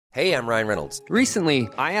Hey, I'm Ryan Reynolds. Recently,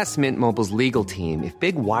 I asked Mint Mobile's legal team if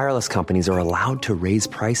big wireless companies are allowed to raise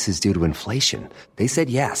prices due to inflation. They said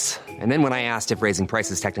yes. And then when I asked if raising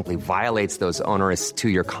prices technically violates those onerous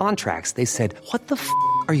two-year contracts, they said, "What the f***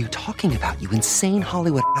 are you talking about, you insane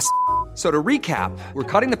Hollywood ass?" So to recap, we're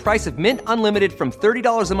cutting the price of Mint Unlimited from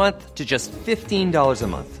 $30 a month to just $15 a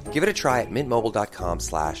month. Give it a try at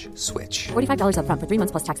mintmobile.com/switch. $45 up front for 3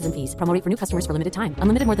 months plus taxes and fees. Promo rate for new customers for limited time.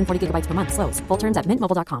 Unlimited more than 40 gigabytes per month. Slows full terms at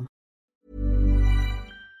mintmobile.com.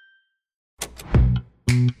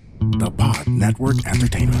 The Pod Network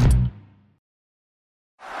Entertainment.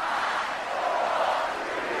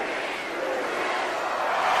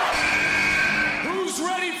 Who's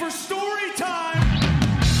ready for story time?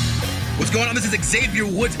 What's going on? This is Xavier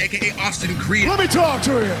Woods, aka Austin Creed. Let me talk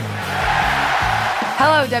to you.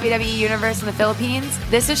 Hello, WWE Universe in the Philippines.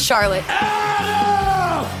 This is Charlotte.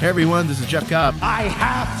 Adam! Hey everyone, this is Jeff Cobb. I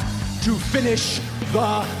have to finish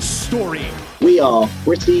the story. We are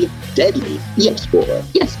pretty deadly. Yes, boy.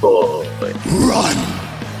 Yes, boy. Run!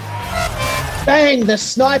 Bang! The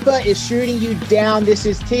sniper is shooting you down. This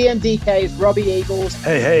is TMDK's Robbie Eagles.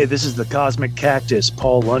 Hey, this is the Cosmic Cactus,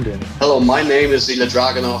 Paul London. Hello, my name is Ilya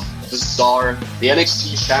Dragunov, the Czar, the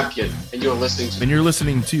NXT champion, and you're listening to... And you're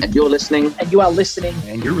listening to... And you're listening... And you are listening...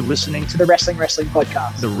 And you're listening to the Wrestling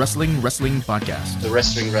Podcast. The Wrestling Podcast. The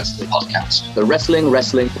Wrestling Podcast. The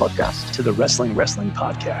Wrestling Podcast. To the Wrestling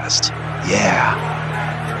Podcast. Yeah.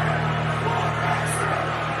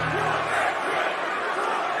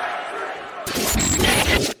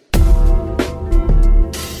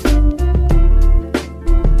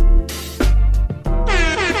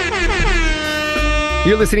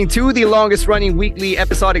 You're listening to the longest-running weekly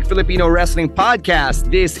episodic Filipino wrestling podcast.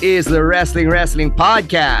 This is the Wrestling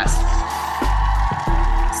Podcast.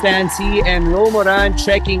 Stancy and Romoran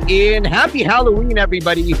checking in. Happy Halloween,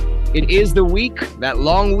 everybody. It is the week, that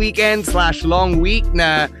long weekend / long week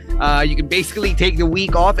na you can basically take the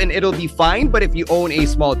week off and it'll be fine. But if you own a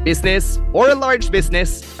small business or a large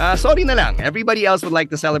business, sorry na lang. Everybody else would like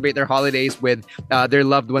to celebrate their holidays with their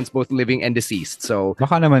loved ones, both living and deceased. So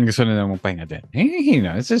baka naman gusto na namang pahinga din. You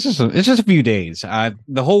know, it's just a few days.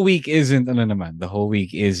 The whole week isn't The whole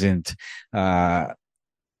week isn't a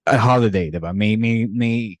holiday, diba?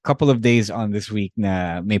 May couple of days on this week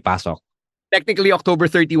na may pasok. Technically, October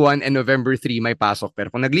 31 and November 3 may pasok. Pero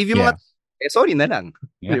kung nag-leave yung mga... sorry na lang.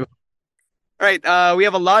 Yeah. All right, we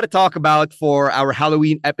have a lot to talk about for our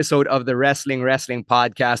Halloween episode of the Wrestling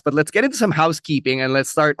Podcast. But let's get into some housekeeping and let's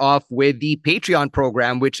start off with the Patreon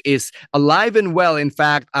program, which is alive and well. In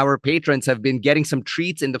fact, our patrons have been getting some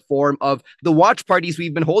treats in the form of the watch parties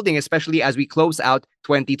we've been holding, especially as we close out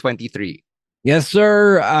 2023. Yes,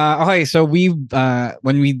 sir. Okay, so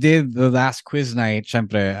when we did the last quiz night,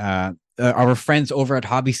 syempre, our friends over at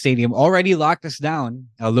Hobby Stadium already locked us down,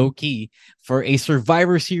 low-key, for a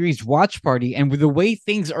Survivor Series watch party. And with the way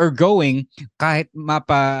things are going, kahit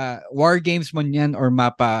mapa War Games man yan or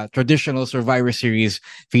mapa traditional Survivor Series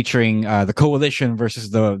featuring the Coalition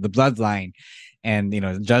versus the Bloodline and, you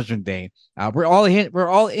know, Judgment Day, we're all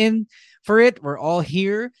in for it. We're all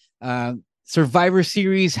here. Survivor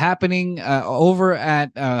Series happening over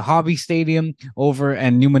at Hobby Stadium over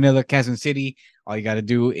in New Manila, Quezon City. All you got to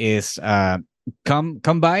do is come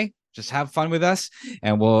by, just have fun with us,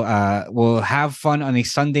 and we'll have fun on a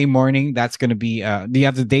Sunday morning. That's going to be do you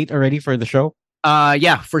have the date already for the show?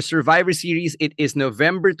 Yeah, for Survivor Series, it is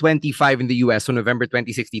November 25 in the US, so November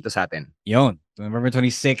 26 dito sa atin. Yun, November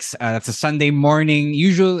 26. That's a Sunday morning,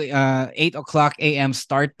 usually 8 o'clock a.m.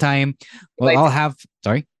 start time. We'll all have...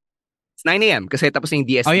 Sorry? 9 a.m. kasi tapos yung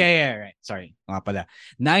DST. Oh, yeah, right. Sorry. Nga pala.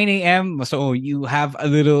 9 a.m. So you have a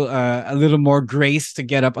little more grace to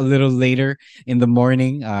get up a little later in the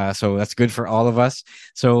morning. So that's good for all of us.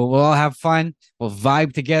 So we'll all have fun. We'll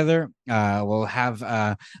vibe together. We'll have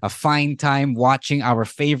a fine time watching our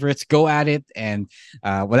favorites go at it. And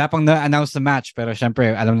wala pang na-announce the match. Pero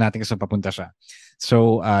syempre, alam natin kung saan papunta siya.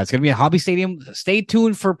 So it's going to be a Hobby Stadium. Stay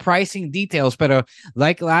tuned for pricing details. But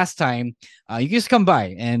like last time, you can just come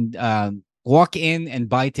by and walk in and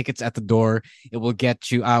buy tickets at the door. It will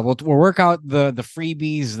get you. We'll work out the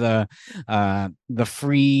freebies, the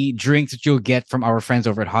free drinks that you'll get from our friends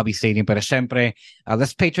over at Hobby Stadium. But syempre,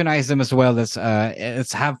 let's patronize them as well. Let's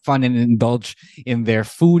have fun and indulge in their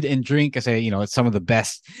food and drink. Because it's some of the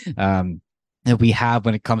best that we have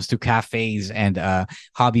when it comes to cafes and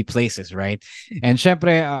hobby places, right? And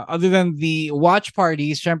syempre, other than the watch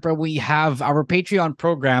parties, syempre, we have our Patreon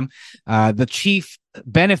program. The chief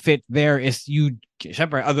benefit there is you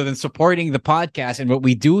syempre, other than supporting the podcast and what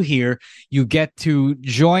we do here, you get to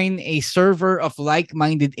join a server of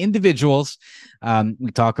like-minded individuals.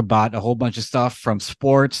 We talk about a whole bunch of stuff from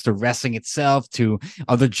sports to wrestling itself to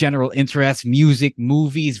other general interests, music,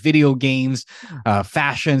 movies, video games,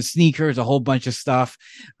 fashion, sneakers, a whole bunch of stuff.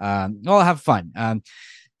 All have fun.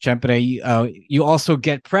 Syempre, you also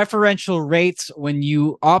get preferential rates when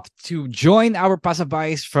you opt to join our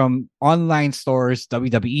pasabays from online stores,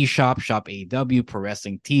 WWE Shop, Shop AW, Pro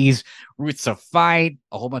Wrestling Tees, Roots of Fight,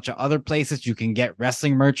 a whole bunch of other places you can get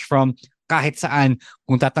wrestling merch from. Kahit saan,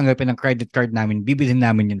 kung tatanggapin ng credit card namin, bibilhin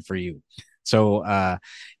namin yun for you. So,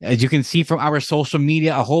 as you can see from our social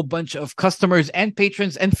media, a whole bunch of customers and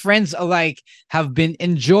patrons and friends alike have been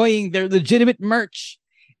enjoying their legitimate merch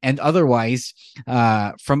and otherwise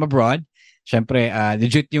from abroad. Syempre,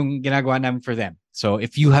 legit yung ginagawa namin for them. So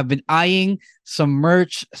if you have been eyeing some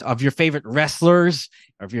merch of your favorite wrestlers,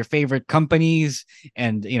 of your favorite companies,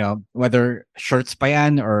 and whether shirts pa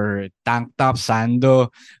yan or tank top, sando,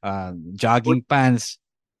 jogging pants,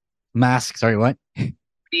 masks, sorry, what?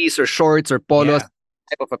 Tees or shorts or polos,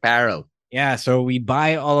 type of apparel. Yeah, so we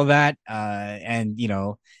buy all of that, and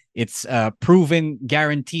it's proven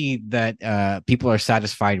guaranteed that people are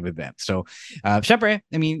satisfied with them. So, syempre,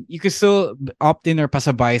 I mean, you can still opt in or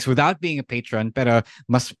pasabays without being a patron, pero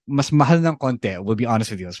mas mahal ng konti. We'll be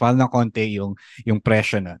honest with you, mas mahal ng konti yung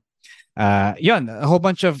presyo na. Yun, a whole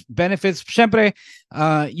bunch of benefits. Syempre,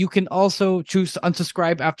 you can also choose to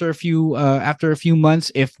unsubscribe after a few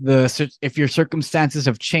months if your circumstances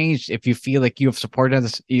have changed. If you feel like you've supported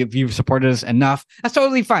us enough, that's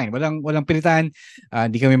totally fine. Walang pilitan.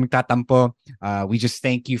 Di kami magtatampo. We just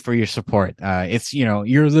thank you for your support. It's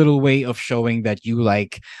your little way of showing that you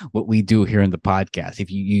like what we do here in the podcast.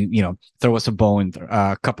 If you throw us a bone,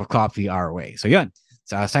 a cup of coffee our way. So yun.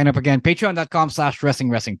 Sign up again,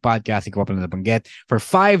 patreon.com/wrestling podcast. Ikaw pa na nabanggit for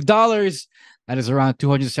 $5. That is around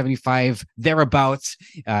 275 thereabouts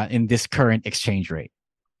in this current exchange rate.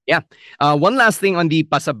 Yeah. One last thing on the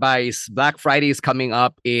pasabays. Black Friday is coming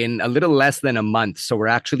up in a little less than a month. So we're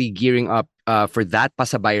actually gearing up for that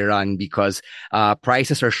pasabay run because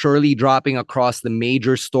prices are surely dropping across the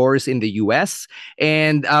major stores in the US.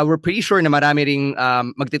 And we're pretty sure na marami ring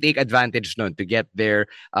magte-take advantage nun to get their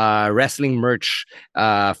wrestling merch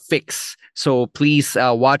fix. So please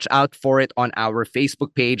watch out for it on our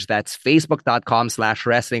Facebook page. That's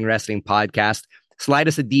facebook.com/wrestling podcast. Slide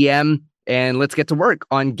us a DM. And let's get to work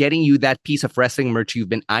on getting you that piece of wrestling merch you've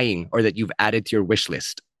been eyeing or that you've added to your wish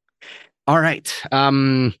list. All right.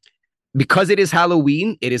 Because it is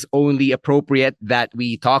Halloween, it is only appropriate that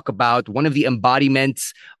we talk about one of the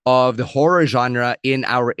embodiments of the horror genre in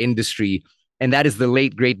our industry, and that is the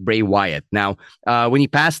late, great Bray Wyatt. Now, when he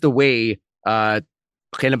passed away,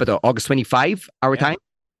 kailan ba to? August 25, our time?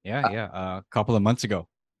 Yeah, a couple of months ago.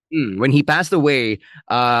 When he passed away,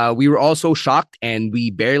 we were also shocked and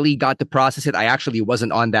we barely got to process it. I actually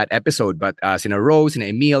wasn't on that episode, but Sina Rose and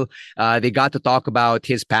Emil, they got to talk about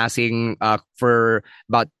his passing for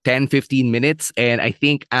about 10-15 minutes. And I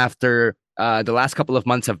think after the last couple of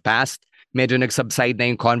months have passed, medyo nagsubside na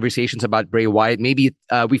yung conversations about Bray Wyatt. Maybe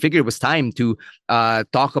we figured it was time to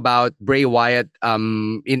talk about Bray Wyatt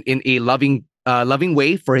in a loving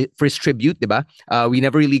way for his tribute, diba? We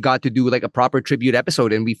never really got to do like a proper tribute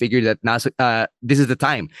episode, and we figured that this is the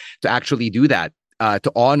time to actually do that,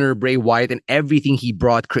 to honor Bray Wyatt and everything he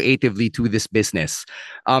brought creatively to this business.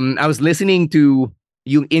 I was listening to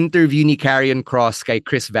yung interview ni Karrion Kross kay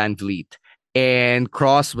Chris Van Vliet, and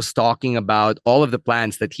Kross was talking about all of the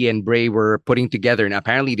plans that he and Bray were putting together, and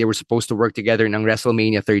apparently they were supposed to work together in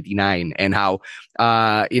WrestleMania 39, and how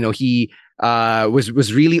he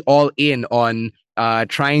was really all in on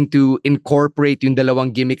trying to incorporate yung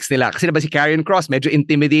dalawang gimmicks nila. Kasi diba si Karrion Kross, medyo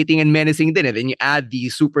intimidating and menacing din. And then you add the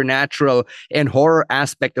supernatural and horror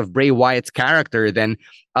aspect of Bray Wyatt's character, then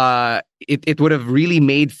it would have really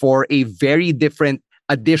made for a very different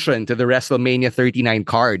addition to the WrestleMania 39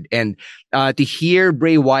 card. And to hear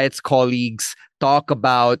Bray Wyatt's colleagues talk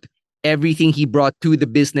about everything he brought to the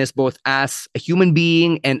business, both as a human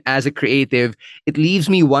being and as a creative, it leaves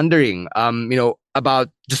me wondering, about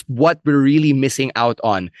just what we're really missing out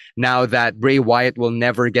on now that Bray Wyatt will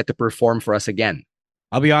never get to perform for us again.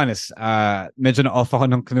 I'll be honest, medyo na-off ako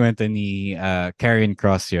ng kinuwento ni Karrion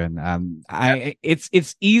Kross yun.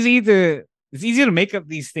 It's easy to make up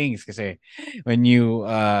these things kasi when you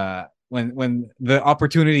when the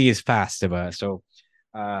opportunity is past, diba? So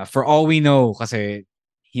for all we know, kasi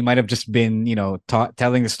he might have just been,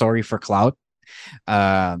 telling the story for clout.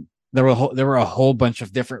 There were a whole bunch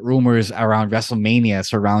of different rumors around WrestleMania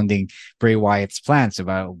surrounding Bray Wyatt's plans.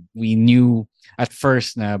 We knew at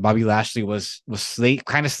first Bobby Lashley was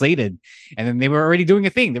kind of slated, and then they were already doing a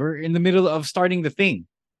thing. They were in the middle of starting the thing.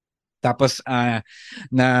 Tapos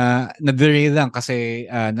na-derail lang kasi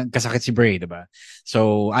nagkasakit si Bray, diba?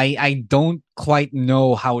 So I don't quite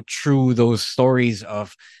know how true those stories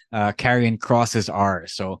of carrying crosses are.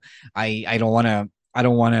 So I don't want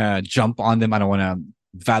to jump on them. I don't want to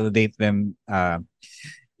validate them.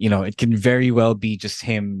 It can very well be just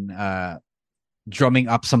him drumming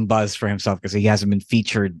up some buzz for himself because he hasn't been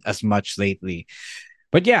featured as much lately.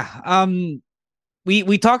 But yeah,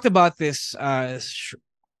 we talked about this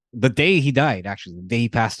the day he died, actually, the day he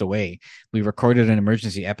passed away. We recorded an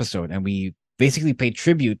emergency episode and we basically paid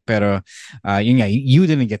tribute, pero you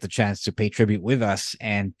didn't get the chance to pay tribute with us.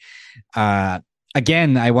 And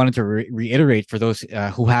again, I wanted to reiterate for those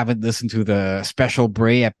who haven't listened to the special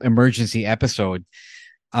Bray emergency episode,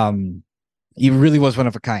 he really was one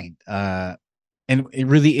of a kind. And it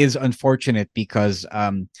really is unfortunate because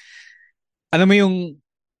alam mo yung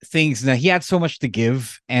things that he had so much to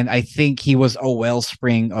give, and I think he was a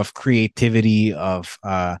wellspring of creativity, of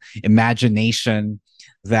imagination,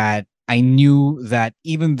 that I knew that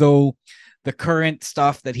even though the current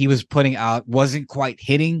stuff that he was putting out wasn't quite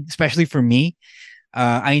hitting, especially for me,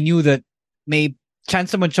 I knew that may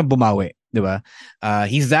chance naman siyang bumawi, diba?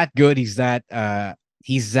 He's that good, he's that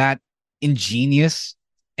ingenious,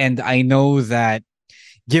 and I know that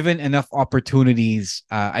given enough opportunities,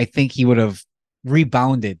 I think he would have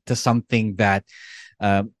rebounded to something that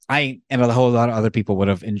I and a whole lot of other people would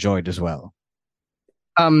have enjoyed as well.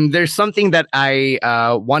 There's something that I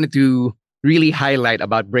wanted to really highlight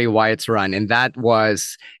about Bray Wyatt's run, and that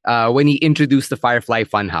was when he introduced the Firefly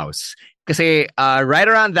Funhouse. Because right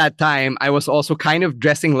around that time, I was also kind of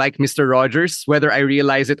dressing like Mr. Rogers, whether I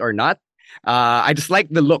realize it or not. I just like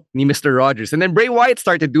the look ni Mr. Rogers. And then Bray Wyatt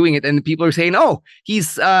started doing it, and people are saying, oh,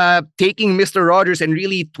 he's taking Mr. Rogers and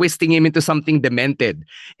really twisting him into something demented.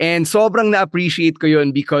 And sobrang na-appreciate ko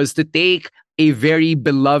yun, because to take a very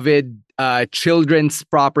beloved children's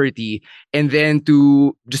property and then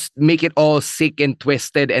to just make it all sick and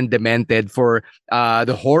twisted and demented for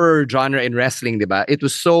the horror genre in wrestling, diba? It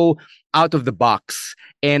was so out of the box.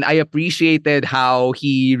 And I appreciated how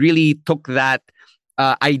he really took that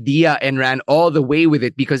idea and ran all the way with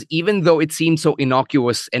it, because even though it seemed so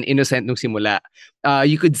innocuous and innocent nung simula,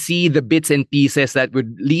 you could see the bits and pieces that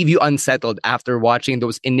would leave you unsettled after watching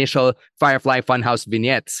those initial Firefly Funhouse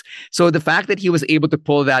vignettes. So the fact that he was able to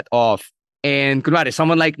pull that off, and kunwari,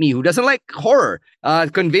 someone like me who doesn't like horror,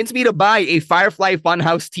 convinced me to buy a Firefly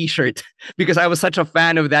Funhouse t-shirt because I was such a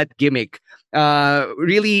fan of that gimmick,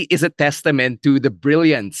 really is a testament to the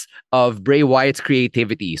brilliance of Bray Wyatt's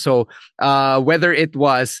creativity. So whether it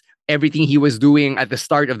was everything he was doing at the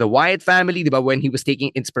start of the Wyatt family, diba, when he was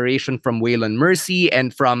taking inspiration from Waylon Mercy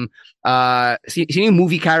and from sino yung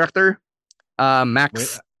movie character?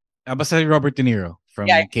 Max. Basta Robert De Niro from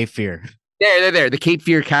Cape Fear. There. The Cape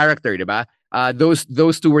Fear character, diba?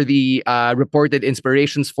 Those two were the reported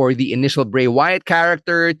inspirations for the initial Bray Wyatt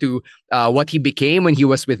character, to what he became when he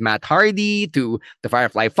was with Matt Hardy, to the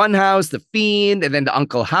Firefly Funhouse, the Fiend, and then the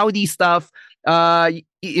Uncle Howdy stuff.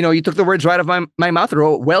 You took the words right out of my mouth.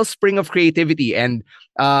 Wellspring of creativity, and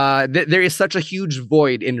there is such a huge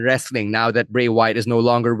void in wrestling now that Bray Wyatt is no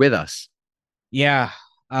longer with us. Yeah.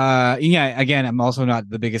 Again, I'm also not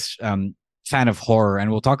the biggest fan of horror,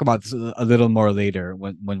 and we'll talk about this a little more later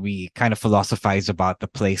when we kind of philosophize about the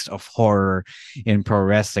place of horror in pro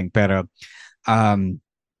wrestling. But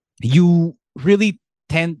you really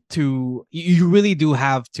do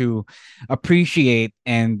have to appreciate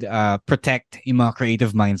and protect yung mga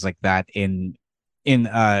creative minds like that in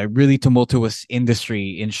a really tumultuous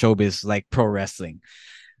industry in showbiz like pro wrestling.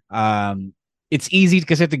 It's easy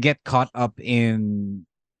to get caught up in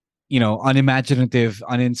unimaginative,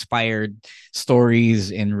 uninspired stories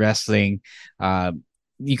in wrestling.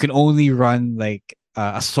 You can only run like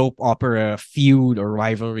a soap opera feud or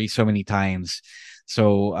rivalry so many times.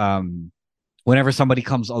 So whenever somebody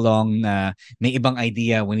comes along may ibang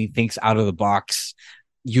idea, when he thinks out of the box,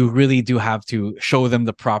 you really do have to show them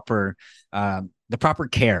the proper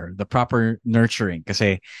care, the proper nurturing, because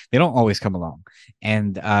they don't always come along.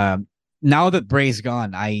 And now that Bray's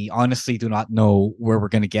gone, I honestly do not know where we're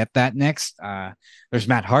going to get that next. There's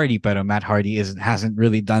Matt Hardy, but Matt Hardy hasn't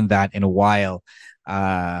really done that in a while.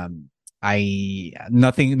 No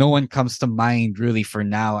one comes to mind really for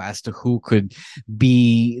now as to who could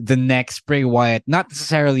be the next Bray Wyatt, not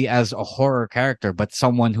necessarily as a horror character, but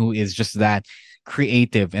someone who is just that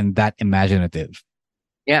creative and that imaginative.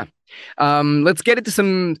 Yeah. Let's get into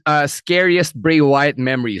some scariest Bray Wyatt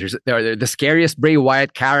memories, or the scariest Bray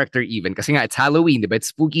Wyatt character even. Kasi nga, it's Halloween, diba? It's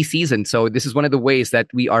spooky season. So this is one of the ways that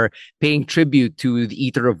we are paying tribute to the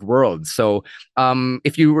Eater of Worlds. So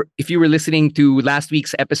if you were listening to last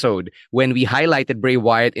week's episode when we highlighted Bray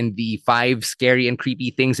Wyatt in the 5 scary and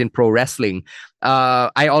creepy things in pro wrestling,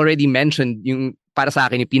 I already mentioned yung para sa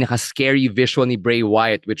akin, yung pinaka-scary visual ni Bray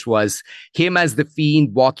Wyatt, which was him as the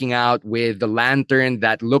Fiend walking out with the lantern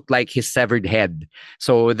that looked like his severed head.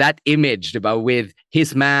 So that image, diba, with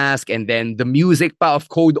his mask and then the music pa of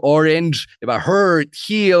Code Orange, diba, hurt,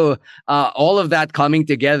 heal, all of that coming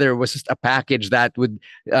together was just a package that would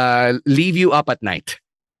leave you up at night.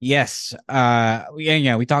 Yes.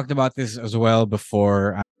 We talked about this as well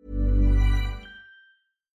before.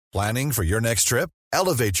 Planning for your next trip?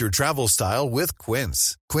 Elevate your travel style with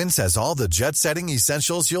Quince. Quince has all the jet-setting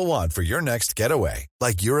essentials you'll want for your next getaway,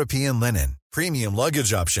 like European linen, premium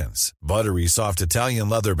luggage options, buttery soft Italian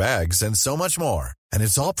leather bags, and so much more. And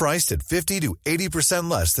it's all priced at 50 to 80%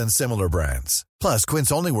 less than similar brands. Plus, Quince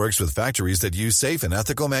only works with factories that use safe and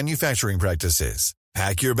ethical manufacturing practices.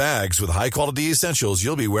 Pack your bags with high-quality essentials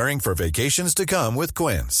you'll be wearing for vacations to come with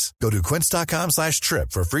Quince. Go to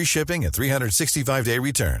quince.com/trip for free shipping and 365-day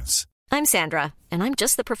returns. I'm Sandra, and I'm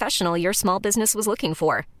just the professional your small business was looking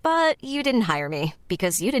for. But you didn't hire me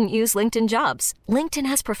because you didn't use LinkedIn Jobs. LinkedIn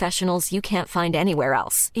has professionals you can't find anywhere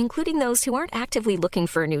else, including those who aren't actively looking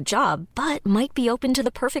for a new job, but might be open to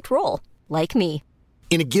the perfect role, like me.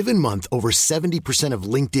 In a given month, over 70% of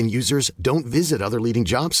LinkedIn users don't visit other leading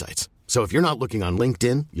job sites. So if you're not looking on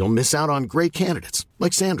LinkedIn, you'll miss out on great candidates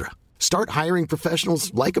like Sandra. Start hiring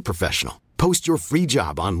professionals like a professional. Post your free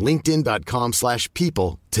job on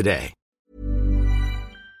linkedin.com/people today.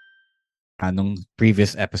 Nung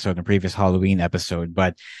previous Halloween episode,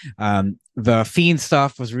 but the Fiend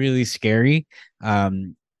stuff was really scary.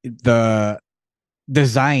 The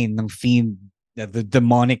design ng Fiend, the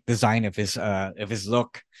demonic design of his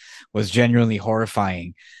look was genuinely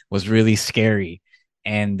horrifying, was really scary.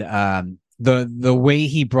 And the way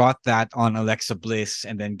he brought that on Alexa Bliss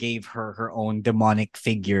and then gave her own demonic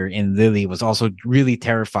figure in Lily was also really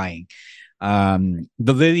terrifying. The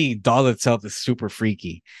Lily doll itself is super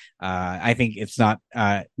freaky. I think it's not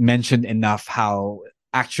mentioned enough how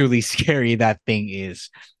actually scary that thing is,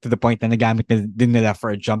 to the point na nagamit din nila for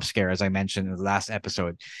a jump scare, as I mentioned in the last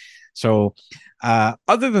episode. So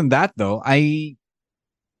other than that though,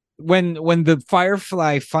 when the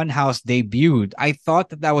Firefly Funhouse debuted, I thought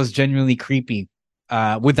that was genuinely creepy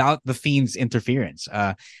without the Fiend's interference.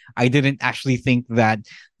 I didn't actually think that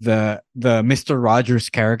the Mr. Rogers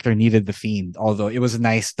character needed the Fiend, although it was a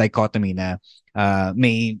nice dichotomy na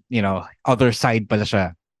may, other side pala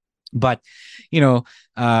siya. But,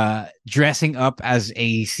 dressing up as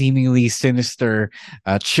a seemingly sinister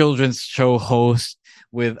children's show host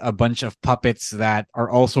with a bunch of puppets that are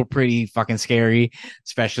also pretty fucking scary,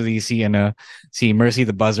 especially see Mercy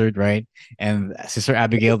the Buzzard, right? And Sister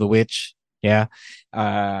Abigail the Witch. Yeah.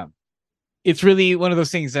 It's really one of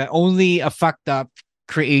those things that only a fucked up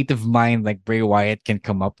creative mind like Bray Wyatt can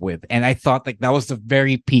come up with. And I thought like that was the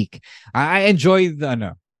very peak. I enjoyed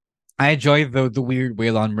the weird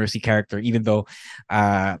Wail on Mercy character, even though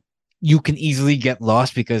you can easily get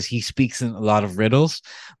lost because he speaks in a lot of riddles.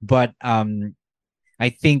 But I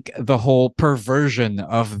think the whole perversion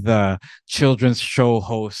of the children's show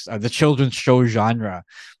host, the children's show genre,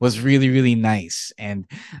 was really, really nice. And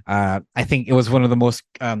I think it was one of the most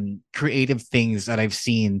creative things that I've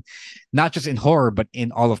seen, not just in horror, but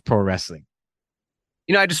in all of pro wrestling.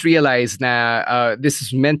 I just realized na this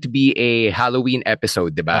is meant to be a Halloween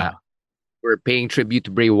episode, diba? We're paying tribute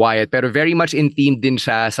to Bray Wyatt, pero very much in theme din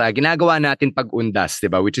siya sa ginagawa natin pag-undas,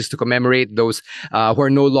 diba? Which is to commemorate those who are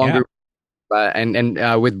no longer... And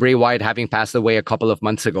with Bray Wyatt having passed away a couple of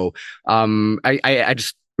months ago, I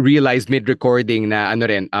just realized mid-recording na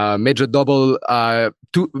medyo double,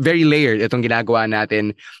 very layered itong ginagawa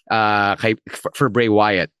natin for Bray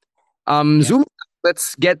Wyatt. Zoom,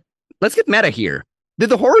 let's get meta here. Did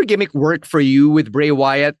the horror gimmick work for you with Bray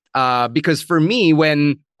Wyatt? Because for me,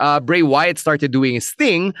 when Bray Wyatt started doing his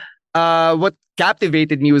thing, what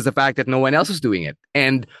captivated me was the fact that no one else was doing it.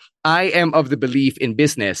 And I am of the belief in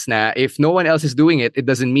business na if no one else is doing it, it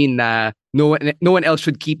doesn't mean na no one else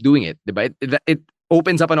should keep doing it. Diba? It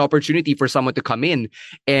opens up an opportunity for someone to come in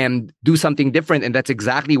and do something different. And that's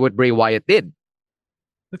exactly what Bray Wyatt did.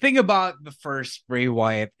 The thing about the first Bray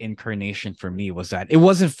Wyatt incarnation for me was that it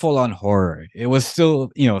wasn't full-on horror. It was still,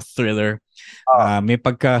 thriller. May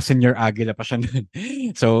pagka Senyor Aguila pa siya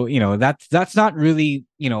nun. So, that's not really,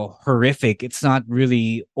 horrific. It's not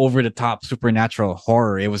really over-the-top supernatural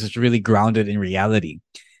horror. It was just really grounded in reality.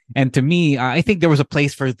 And to me, I think there was a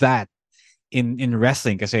place for that in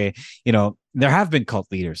wrestling, because there have been cult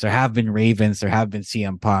leaders, there have been Ravens, there have been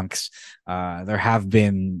CM Punks, there have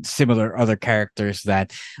been similar other characters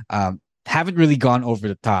that haven't really gone over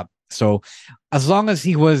the top. So as long as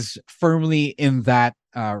he was firmly in that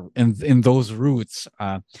in those roots,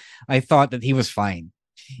 I thought that he was fine.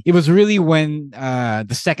 It was really when the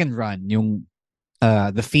second run, yung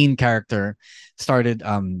the Fiend character started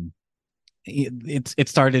it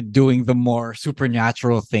started doing the more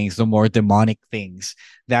supernatural things, the more demonic things.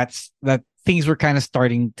 That things were kind of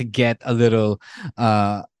starting to get a little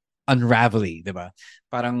unravelly, diba?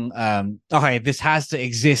 Parang okay, this has to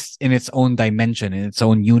exist in its own dimension, in its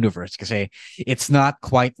own universe, because it's not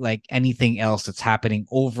quite like anything else that's happening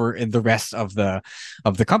over in the rest of the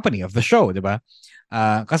company, of the show, diba?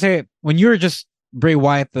 Kasi when you're just Bray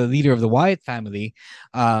Wyatt, the leader of the Wyatt family,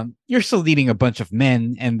 you're still leading a bunch of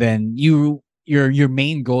men, and then your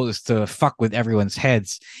main goal is to fuck with everyone's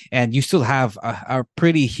heads, and you still have a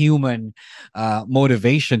pretty human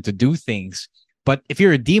motivation to do things. But if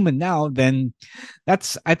you're a demon now, then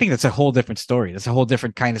I think that's a whole different story. That's a whole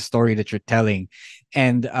different kind of story that you're telling.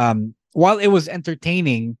 And while it was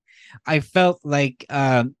entertaining, I felt like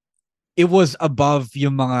it was above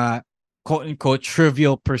yung mga quote unquote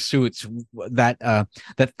trivial pursuits that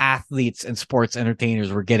athletes and sports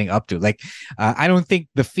entertainers were getting up to. Like I don't think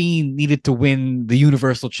the Fiend needed to win the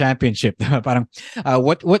Universal Championship. Parang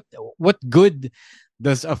what good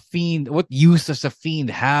does a Fiend, what use does a Fiend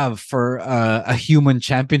have for a human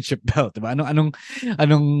championship belt? Diba?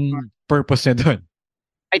 Anong purpose niya dun?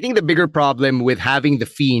 I think the bigger problem with having the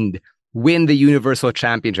Fiend win the Universal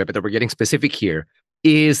Championship, that we're getting specific here,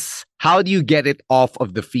 is how do you get it off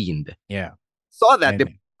of the Fiend? Yeah. Saw that. It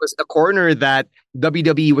was a corner that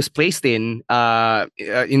WWE was placed in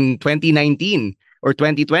 2019 or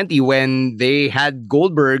 2020 when they had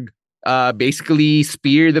Goldberg basically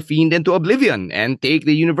spear the Fiend into oblivion and take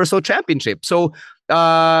the Universal Championship. So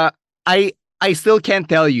I still can't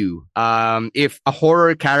tell you if a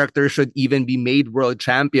horror character should even be made world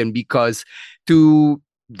champion, because to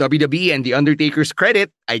WWE and The Undertaker's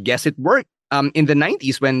credit, I guess it worked in the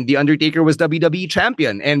 90s when The Undertaker was WWE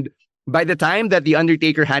champion. And by the time that The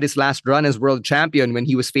Undertaker had his last run as world champion, when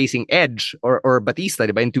he was facing Edge or Batista,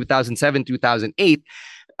 diba, in 2007, 2008,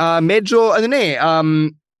 medyo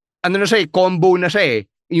combo na siya eh.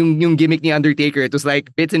 Yung gimmick ni Undertaker, it was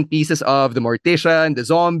like bits and pieces of the Mortician, the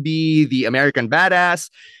Zombie, the American Badass.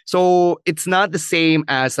 So it's not the same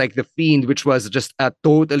as like the Fiend, which was just a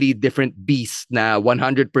totally different beast na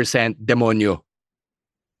 100% demonyo.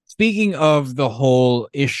 Speaking of the whole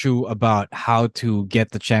issue about how to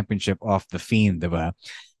get the championship off the Fiend, diba?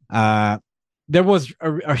 There was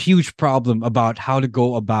a huge problem about how to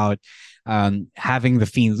go about having the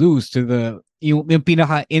Fiend lose to the yung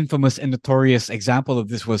pinaka-infamous and notorious example of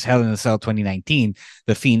this was Hell in a Cell 2019,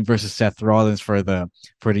 the Fiend versus Seth Rollins for the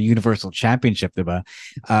Universal Championship, diba?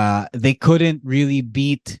 They couldn't really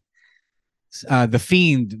beat the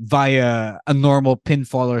Fiend via a normal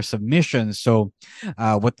pinfall or submission. So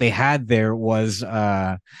what they had there was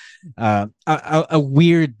a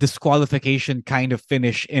weird disqualification kind of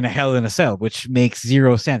finish in a Hell in a Cell, which makes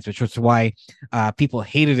zero sense, which was why people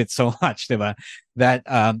hated it so much, diba? That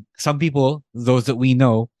some people, those that we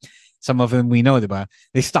know, some of them we know, diba?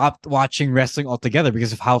 They stopped watching wrestling altogether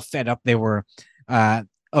because of how fed up they were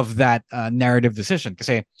of that narrative decision.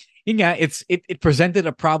 Kasi it presented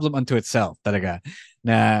a problem unto itself, talaga,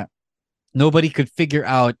 na nobody could figure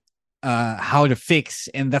out how to fix.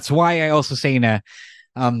 And that's why I also say na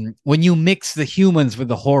when you mix the humans with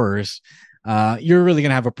the horrors, you're really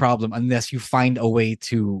gonna have a problem unless you find a way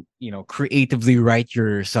to, creatively write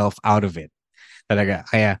yourself out of it. Talaga.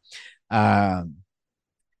 Kaya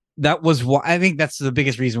that was why I think that's the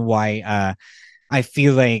biggest reason why I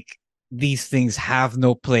feel like these things have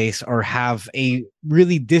no place, or have a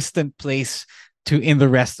really distant place to in the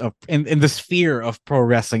rest of in the sphere of pro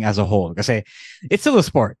wrestling as a whole. Because it's still a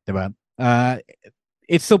sport, diba?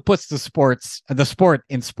 It still puts the sport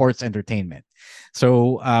in sports entertainment.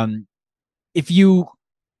 So if you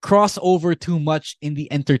cross over too much in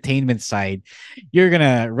the entertainment side, you're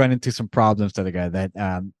gonna run into some problems that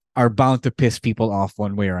are bound to piss people off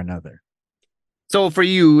one way or another. So for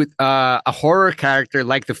you, a horror character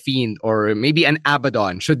like the Fiend or maybe an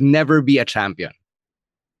Abaddon should never be a champion.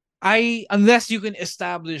 Unless you can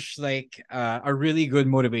establish like a really good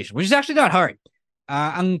motivation, which is actually not hard.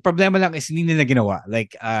 Ang problema lang is hindi nila ginawa.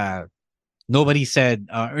 Like nobody said,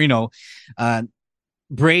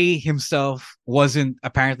 Bray himself wasn't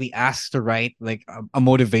apparently asked to write like a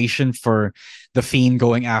motivation for the Fiend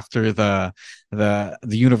going after the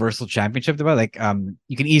Universal Championship, diba? Like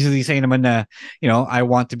you can easily say naman na, I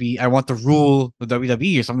want to rule the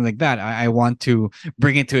WWE or something like that. I want to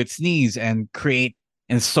bring it to its knees and create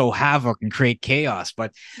and sow havoc and create chaos.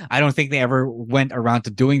 But I don't think they ever went around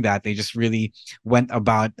to doing that. They just really went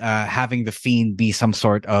about having the Fiend be some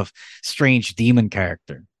sort of strange demon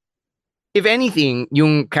character. If anything,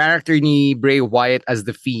 yung character ni Bray Wyatt as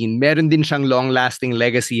the Fiend, meron din siyang long-lasting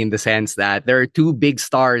legacy in the sense that there are two big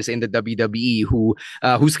stars in the WWE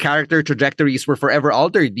whose character trajectories were forever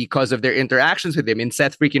altered because of their interactions with him in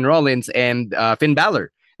Seth freaking Rollins and Finn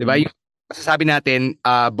Balor. Diba? Yung masasabi natin,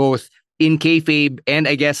 both in kayfabe and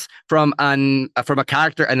I guess from a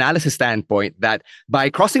character analysis standpoint, that by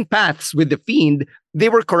crossing paths with the Fiend, they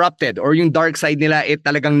were corrupted, or yung dark side nila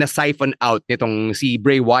talagang na-siphon out nitong si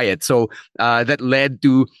Bray Wyatt. So that led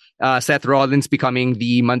to Seth Rollins becoming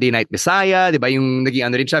the Monday Night Messiah, diba? Yung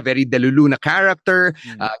naging rin siya, very delulu na character.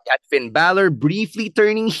 At Finn Balor briefly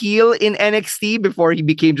turning heel in NXT before he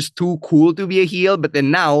became just too cool to be a heel, but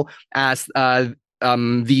then now as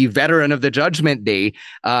the veteran of the Judgment Day,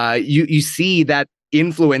 you see that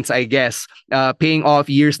influence, I guess, paying off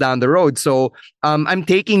years down the road. So I'm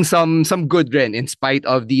taking some good rin in spite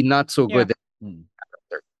of the not so good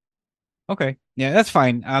character. Okay, yeah, that's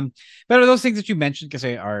fine. But those things that you mentioned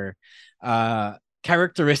kasi are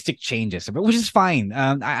characteristic changes, but which is fine.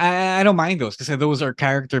 I don't mind those because those are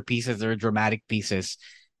character pieces, they're dramatic pieces.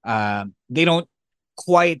 They don't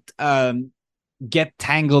quite get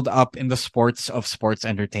tangled up in the sports of sports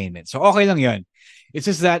entertainment. So okay lang yun. It's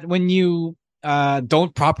just that when you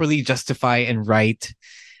don't properly justify and write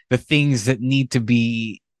the things that need to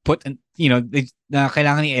be put in,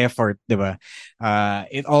 kailangan ni effort, diba?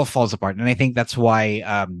 It all falls apart. And I think that's why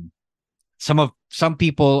some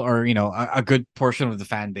people, or a good portion of the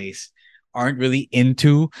fan base, aren't really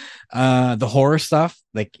into the horror stuff,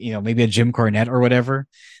 like maybe a Jim Cornette or whatever.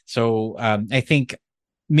 So I think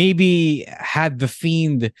maybe had the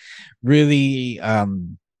Fiend really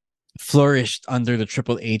flourished under the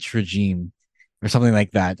Triple H regime or something like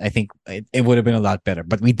that, I think it would have been a lot better.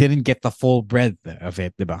 But we didn't get the full breadth of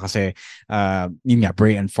it, diba? Kasi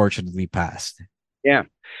Bray unfortunately passed. Yeah.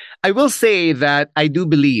 I will say that I do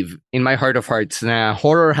believe in my heart of hearts na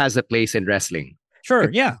horror has a place in wrestling. Sure,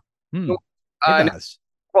 yeah. It does.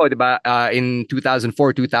 Diba? In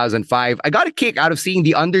 2004, 2005, I got a kick out of seeing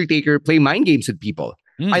The Undertaker play mind games with people.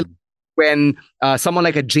 I when someone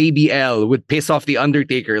like a JBL would piss off The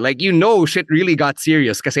Undertaker, like, shit really got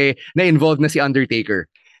serious kasi na-involved na si Undertaker.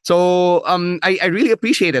 So I really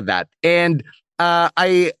appreciated that. And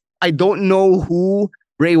I don't know who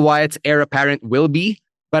Bray Wyatt's heir apparent will be,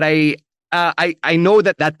 but I know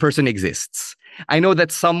that person exists. I know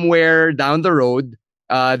that somewhere down the road,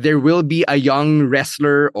 there will be a young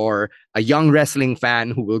wrestler or a young wrestling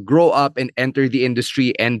fan who will grow up and enter the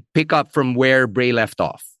industry and pick up from where Bray left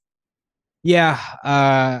off. Yeah,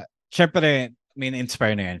 syempre, I mean,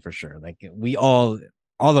 inspiring na yan for sure. Like we all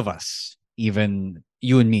of us, even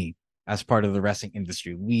you and me, as part of the wrestling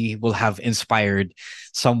industry, we will have inspired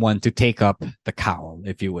someone to take up the cowl,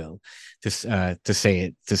 if you will, to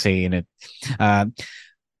say in it. I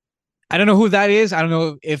don't know who that is. I don't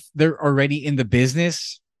know if they're already in the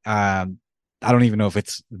business. I don't even know if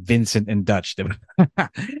it's Vincent and Dutch,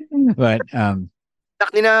 but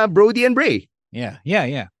Brody and Bray. Yeah.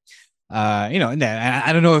 And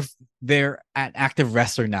I don't know if they're an active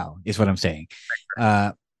wrestler now, is what I'm saying.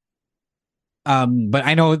 But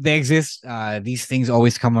I know they exist. These things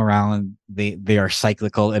always come around. They are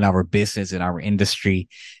cyclical in our business, in our industry,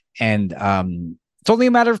 and it's only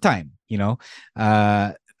a matter of time.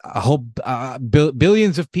 I hope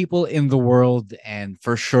billions of people in the world, and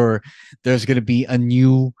for sure, there's going to be a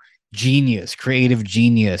new genius, creative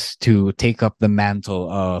genius, to take up the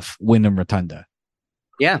mantle of Wyndham Rotunda.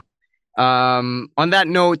 Yeah. On that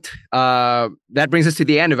note, that brings us to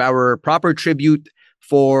the end of our proper tribute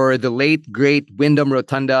for the late great Wyndham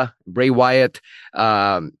Rotunda, Bray Wyatt.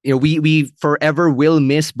 We forever will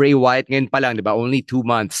miss Bray Wyatt. Ngayon pa lang, diba? Only 2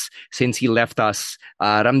 months since he left us.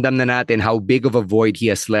 Ramdam na natin how big of a void he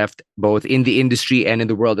has left, both in the industry and in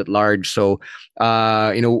the world at large. So,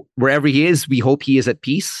 wherever he is, we hope he is at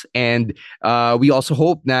peace, and we also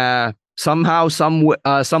hope na somehow,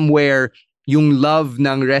 somewhere, yung love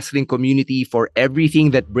ng wrestling community for everything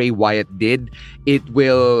that Bray Wyatt did, it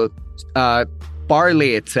will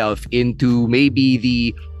parlay itself into maybe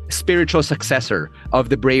the spiritual successor of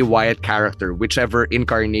the Bray Wyatt character, whichever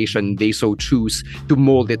incarnation they so choose to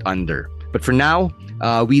mold it under. But for now,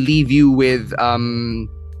 we leave you with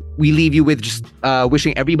we leave you with just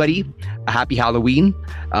wishing everybody a happy Halloween.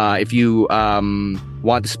 If you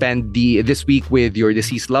want to spend this week with your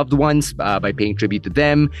deceased loved ones by paying tribute to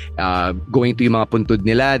them, going to yung mga puntod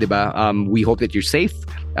nila, diba? We hope that you're safe.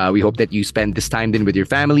 We hope that you spend this time then with your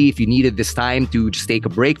family. If you needed this time to just take a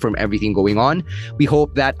break from everything going on, we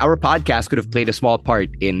hope that our podcast could have played a small part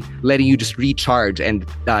in letting you just recharge and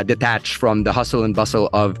detach from the hustle and bustle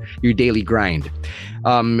of your daily grind.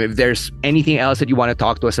 If there's anything else that you want to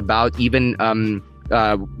talk to us about, even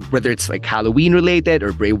whether it's like Halloween related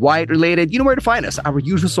or Bray Wyatt related, you know where to find us. Our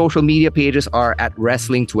usual social media pages are at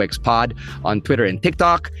Wrestling2XPod on Twitter and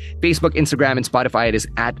TikTok. Facebook, Instagram, and Spotify, it is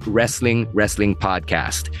at Wrestling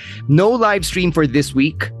Podcast. No live stream for this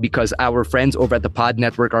week because our friends over at the Pod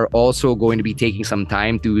Network are also going to be taking some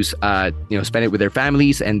time to spend it with their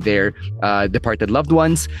families and their departed loved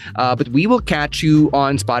ones. But we will catch you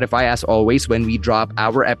on Spotify as always when we drop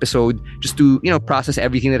our episode, just to process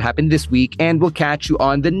everything that happened this week, and we'll catch you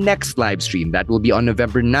on the next live stream. That will be on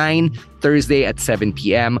November 9, Thursday at 7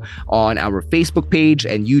 p.m. on our Facebook page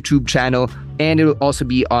and YouTube channel, and it will also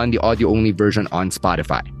be on the audio-only version on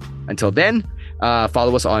Spotify. Until then,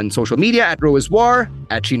 follow us on social media at Ro is War,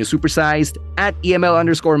 at Chino Supersized, at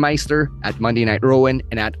EML_Meister, at Monday Night Rowan,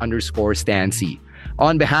 and at _Stan C.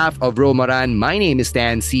 On behalf of Ro Moran, my name is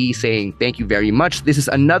Stan C, saying thank you very much. This is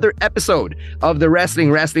another episode of the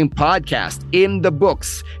Wrestling Podcast in the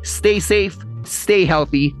books. Stay safe, stay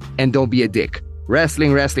healthy, and don't be a dick.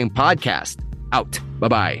 Wrestling Podcast out.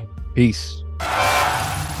 Bye-bye. Peace.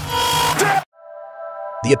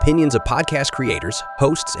 The opinions of podcast creators,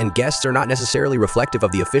 hosts, and guests are not necessarily reflective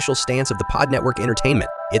of the official stance of the Pod Network Entertainment,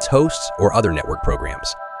 its hosts, or other network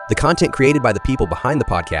programs. The content created by the people behind the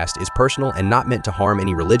podcast is personal and not meant to harm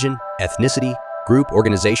any religion, ethnicity, group,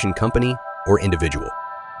 organization, company, or individual.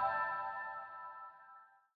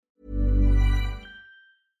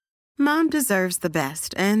 Mom deserves the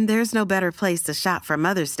best, and there's no better place to shop for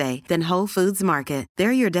Mother's Day than Whole Foods Market.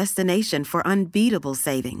 They're your destination for unbeatable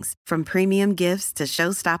savings, from premium gifts to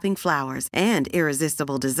show-stopping flowers and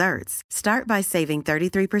irresistible desserts. Start by saving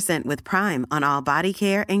 33% with Prime on all body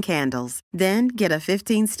care and candles. Then get a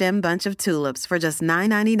 15-stem bunch of tulips for just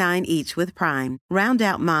 $9.99 each with Prime. Round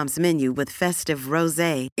out Mom's menu with festive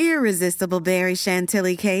rosé, irresistible berry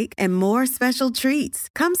chantilly cake, and more special treats.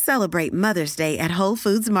 Come celebrate Mother's Day at Whole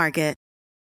Foods Market.